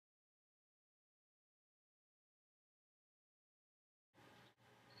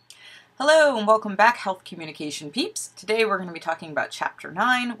Hello and welcome back, Health Communication peeps. Today we're going to be talking about Chapter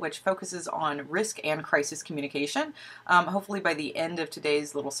 9, which focuses on risk and crisis communication. Hopefully by the end of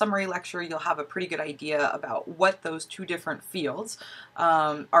today's little summary lecture, you'll have a pretty good idea about what those two different fields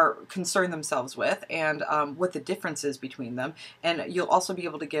are concerned themselves with and what the difference is between them. And you'll also be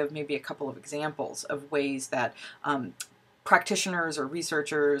able to give maybe a couple of examples of ways that practitioners or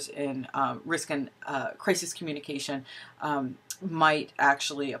researchers in risk and crisis communication might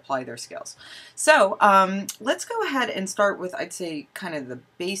actually apply their skills. So let's go ahead and start with, I'd say, kind of the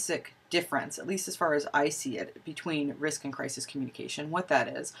basic difference, at least as far as I see it, between risk and crisis communication, what that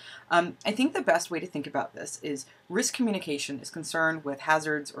is. I think the best way to think about this is risk communication is concerned with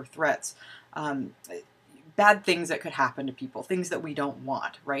hazards or threats, bad things that could happen to people, things that we don't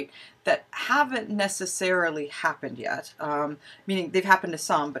want, right? That haven't necessarily happened yet, meaning they've happened to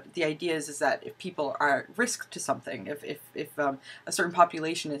some, but the idea is that if people are at risk to something, if a certain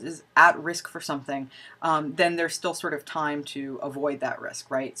population is at risk for something, then there's still sort of time to avoid that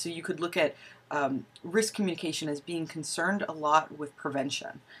risk, right? So you could look at risk communication as being concerned a lot with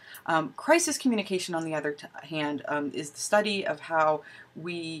prevention. Crisis communication, on the other hand, is the study of how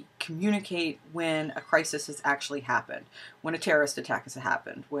we communicate when a crisis has actually happened, when a terrorist attack has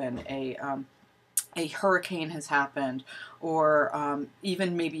happened, when a hurricane has happened, or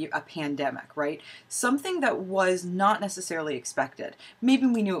even maybe a pandemic, right? Something that was not necessarily expected. Maybe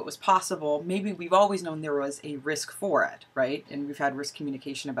we knew it was possible. Maybe we've always known there was a risk for it, right? And we've had risk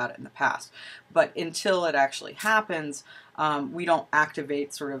communication about it in the past. But until it actually happens, we don't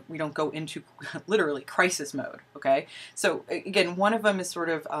activate we don't go into literally crisis mode, okay? So again, one of them is sort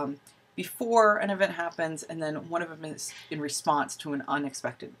of before an event happens, and then one of them is in response to an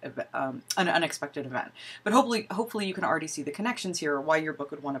unexpected event. But hopefully you can already see the connections here, or why your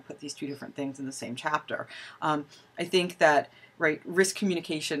book would want to put these two different things in the same chapter. I think that, right, risk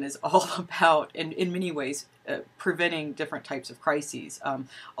communication is all about, in many ways, preventing different types of crises,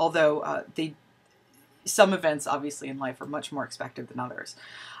 although some events, obviously, in life are much more expected than others.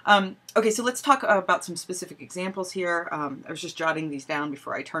 Okay, so let's talk about some specific examples here. I was just jotting these down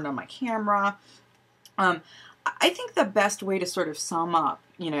before I turned on my camera. I think the best way to sort of sum up,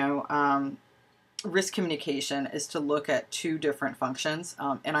 risk communication is to look at two different functions,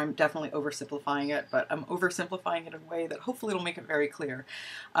 and I'm definitely oversimplifying it, but I'm oversimplifying it in a way that hopefully will make it very clear.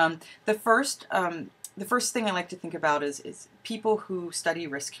 The first thing I like to think about is people who study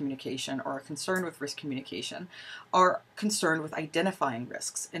risk communication or are concerned with risk communication are concerned with identifying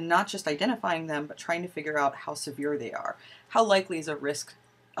risks, and not just identifying them, but trying to figure out how severe they are. How likely is a risk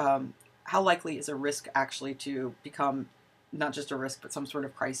actually to become not just a risk, but some sort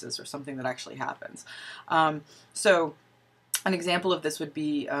of crisis or something that actually happens? So an example of this would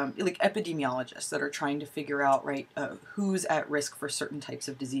be like epidemiologists that are trying to figure out, right, who's at risk for certain types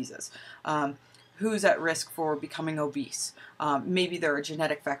of diseases. Who's at risk for becoming obese. Maybe there are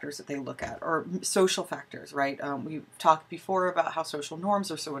genetic factors that they look at, or social factors, right? We've talked before about how social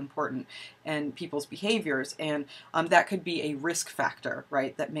norms are so important in people's behaviors, and that could be a risk factor,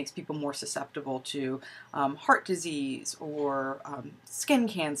 right, that makes people more susceptible to heart disease or skin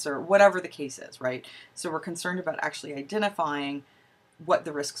cancer, whatever the case is, right? So we're concerned about actually identifying what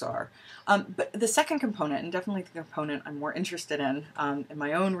the risks are. But the second component, and definitely the component I'm more interested in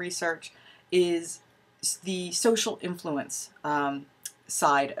my own research, is the social influence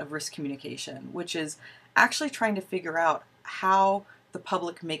side of risk communication, which is actually trying to figure out how the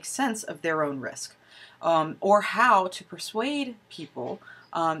public makes sense of their own risk, or how to persuade people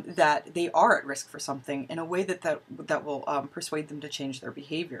that they are at risk for something in a way that will persuade them to change their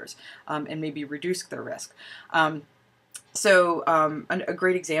behaviors and maybe reduce their risk. So a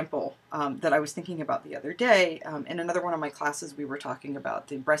great example that I was thinking about the other day, in another one of my classes, we were talking about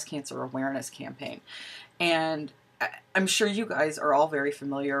the breast cancer awareness campaign. And I'm sure you guys are all very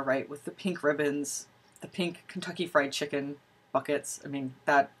familiar, right, with the pink ribbons, the pink Kentucky Fried Chicken buckets. I mean,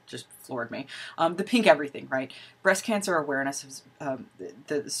 that just floored me. The pink everything, right? Breast cancer awareness has,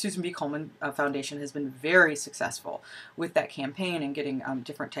 the Susan B. Komen Foundation has been very successful with that campaign and getting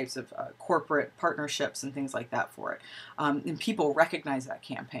different types of corporate partnerships and things like that for it. And people recognize that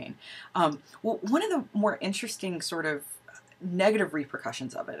campaign. Well, one of the more interesting sort of negative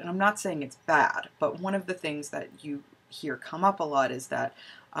repercussions of it, and I'm not saying it's bad, but one of the things that you hear come up a lot is that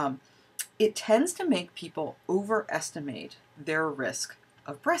it tends to make people overestimate their risk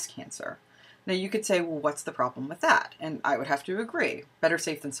of breast cancer. Now you could say, well, what's the problem with that? And I would have to agree. Better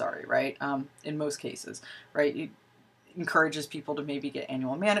safe than sorry, right? In most cases, right? It encourages people to maybe get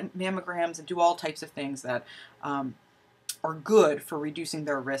annual mammograms and do all types of things that are good for reducing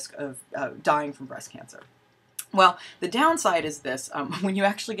their risk of dying from breast cancer. Well, the downside is this, when you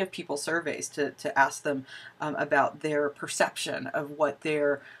actually give people surveys to ask them about their perception of what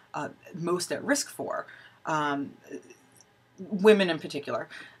they're most at risk for, um, women in particular,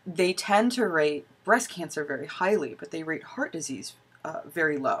 they tend to rate breast cancer very highly, but they rate heart disease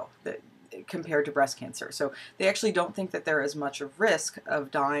very low compared to breast cancer. So they actually don't think that they're as much of risk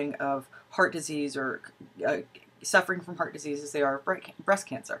of dying of heart disease or suffering from heart disease as they are of breast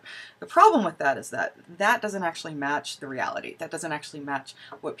cancer. The problem with that is that that doesn't actually match the reality. That doesn't actually match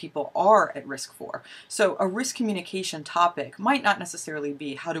what people are at risk for. So a risk communication topic might not necessarily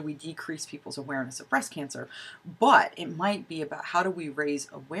be how do we decrease people's awareness of breast cancer, but it might be about how do we raise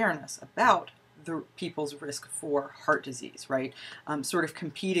awareness about the people's risk for heart disease, right? Sort of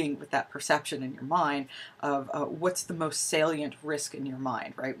competing with that perception in your mind of what's the most salient risk in your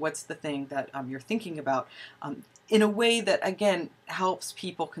mind, right? What's the thing that you're thinking about in a way that, again, helps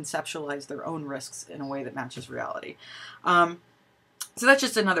people conceptualize their own risks in a way that matches reality. So that's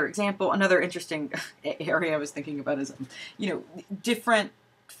just another example. Another interesting area I was thinking about is, different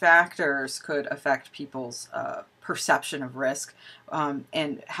factors could affect people's perception of risk,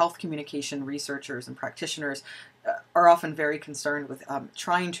 and health communication researchers and practitioners are often very concerned with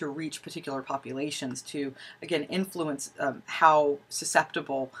trying to reach particular populations to, again, influence how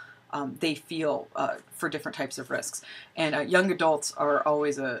susceptible they feel for different types of risks. And young adults are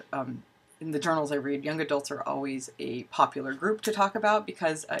always in the journals I read, young adults are always a popular group to talk about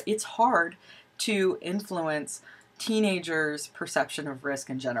because it's hard to influence teenagers' perception of risk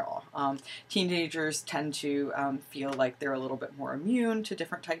in general. Teenagers tend to feel like they're a little bit more immune to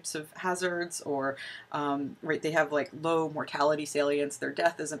different types of hazards, or right, they have like low mortality salience. Their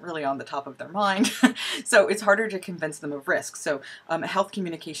death isn't really on the top of their mind, so it's harder to convince them of risk. So a health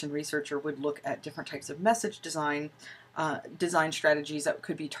communication researcher would look at different types of message design strategies that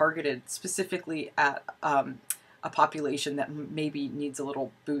could be targeted specifically at a population that maybe needs a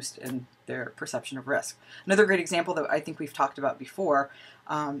little boost in their perception of risk. Another great example that I think we've talked about before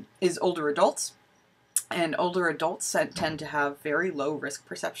is older adults. And older adults tend to have very low risk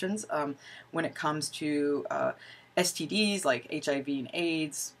perceptions when it comes to STDs like HIV and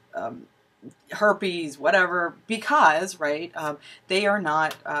AIDS, herpes, whatever, because, right, they are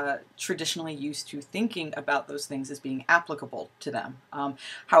not traditionally used to thinking about those things as being applicable to them.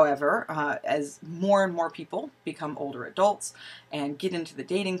 However, as more and more people become older adults and get into the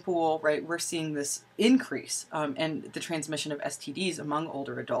dating pool, right, we're seeing this increase in the transmission of STDs among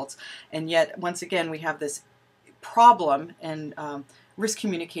older adults. And yet, once again, we have this problem in risk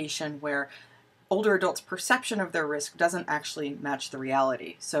communication where older adults' perception of their risk doesn't actually match the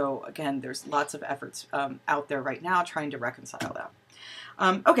reality. So again, there's lots of efforts out there right now trying to reconcile that.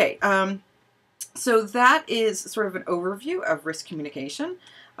 So that is sort of an overview of risk communication.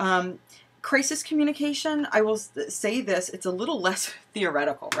 Crisis communication, I will say this, it's a little less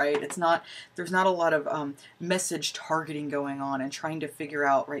theoretical, right? There's not a lot of message targeting going on and trying to figure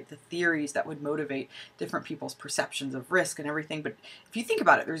out, right, the theories that would motivate different people's perceptions of risk and everything. But if you think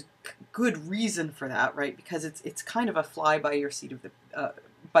about it, there's good reason for that, right? Because it's kind of a fly by your seat of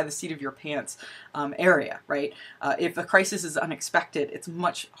by the seat of your pants area, right? If a crisis is unexpected, it's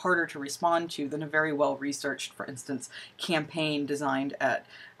much harder to respond to than a very well-researched, for instance, campaign designed at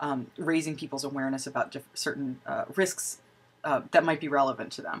raising people's awareness about certain risks that might be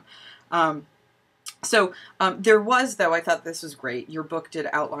relevant to them. There was, though, I thought this was great, your book did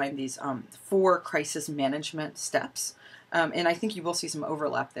outline these 4 crisis management steps. And I think you will see some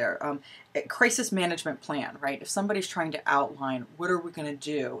overlap there. Crisis management plan, right? If somebody's trying to outline what are we going to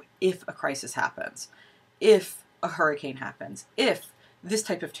do if a crisis happens, if a hurricane happens, if this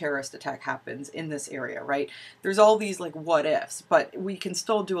type of terrorist attack happens in this area, right? There's all these like what ifs, but we can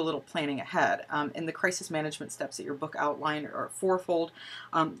still do a little planning ahead. And the crisis management steps that your book outlined are 4-fold.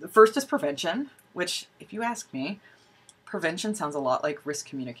 The first is prevention, which, if you ask me, prevention sounds a lot like risk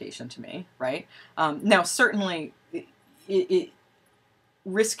communication to me, right? Now, certainly,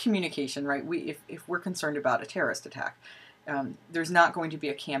 risk communication, right? If we're concerned about a terrorist attack, there's not going to be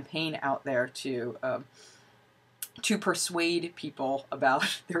a campaign out there to persuade people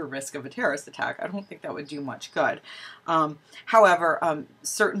about their risk of a terrorist attack. I don't think that would do much good. However,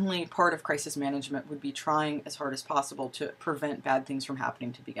 certainly part of crisis management would be trying as hard as possible to prevent bad things from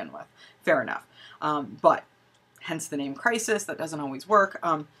happening to begin with. Fair enough. But hence the name crisis, that doesn't always work.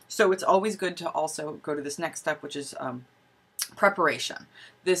 So it's always good to also go to this next step, which is preparation.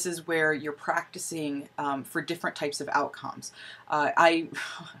 This is where you're practicing for different types of outcomes. I'm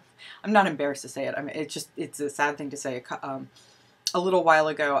not embarrassed to say it. I mean, it's a sad thing to say. A little while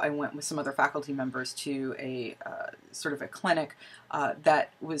ago, I went with some other faculty members to a sort of a clinic that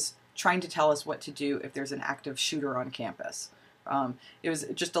was trying to tell us what to do if there's an active shooter on campus. It was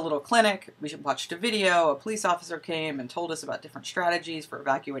just a little clinic. We watched a video. A police officer came and told us about different strategies for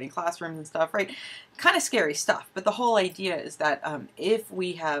evacuating classrooms and stuff, right? Kind of scary stuff. But the whole idea is that if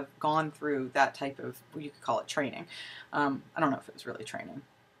we have gone through that type of, well, you could call it training. I don't know if it was really training.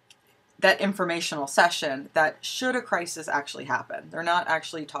 That informational session, that should a crisis actually happen, they're not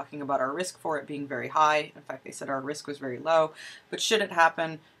actually talking about our risk for it being very high. In fact, they said our risk was very low. But should it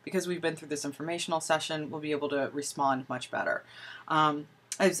happen, because we've been through this informational session, we'll be able to respond much better.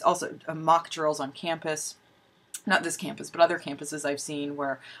 There's also mock drills on campus. Not this campus, but other campuses I've seen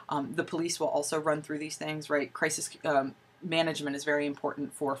where the police will also run through these things, right? Crisis management is very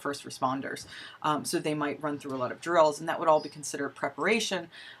important for first responders. So they might run through a lot of drills, and that would all be considered preparation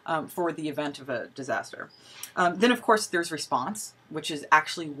for the event of a disaster. Then, of course, there's response, which is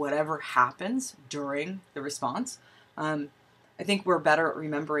actually whatever happens during the response. I think we're better at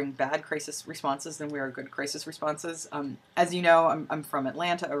remembering bad crisis responses than we are good crisis responses. As you know, I'm from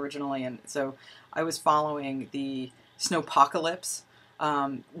Atlanta originally, and so I was following the snowpocalypse,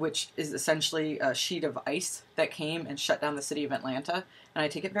 which is essentially a sheet of ice that came and shut down the city of Atlanta. And I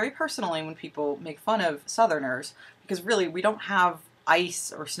take it very personally when people make fun of Southerners, because really we don't have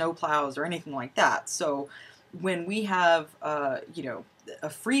ice or snow plows or anything like that. So when we have, you know,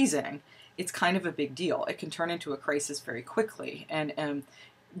 a freezing, it's kind of a big deal. It can turn into a crisis very quickly. And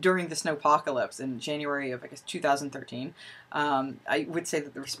during the snowpocalypse in January of, I guess, 2013, I would say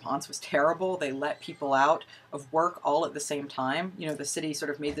that the response was terrible. They let people out of work all at the same time. You know, the city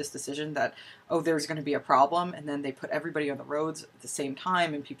sort of made this decision that, oh, there's going to be a problem, and then they put everybody on the roads at the same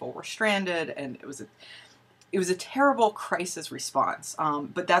time, and people were stranded, and it was a terrible crisis response.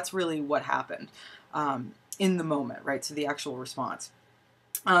 But that's really what happened in the moment, right? So the actual response.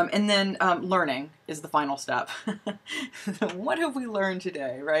 And then learning is the final step. What have we learned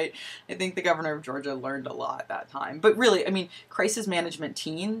today, right? I think the governor of Georgia learned a lot at that time. But really, I mean, crisis management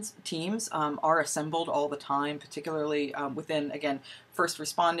teams are assembled all the time, particularly within, again, first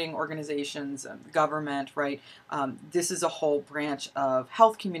responding organizations, government, right? This is a whole branch of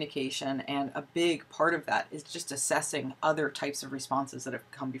health communication, and a big part of that is just assessing other types of responses that have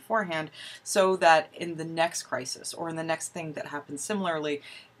come beforehand, so that in the next crisis or in the next thing that happens similarly,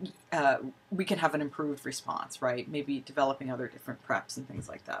 we can have an improved response, right? Maybe developing other different preps and things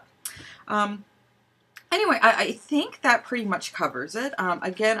like that. Anyway, I think that pretty much covers it.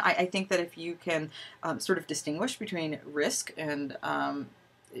 Again, I think that if you can sort of distinguish between risk and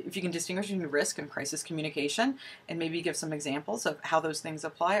if you can distinguish between risk and crisis communication, and maybe give some examples of how those things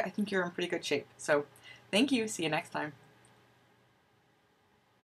apply, I think you're in pretty good shape. So thank you. See you next time.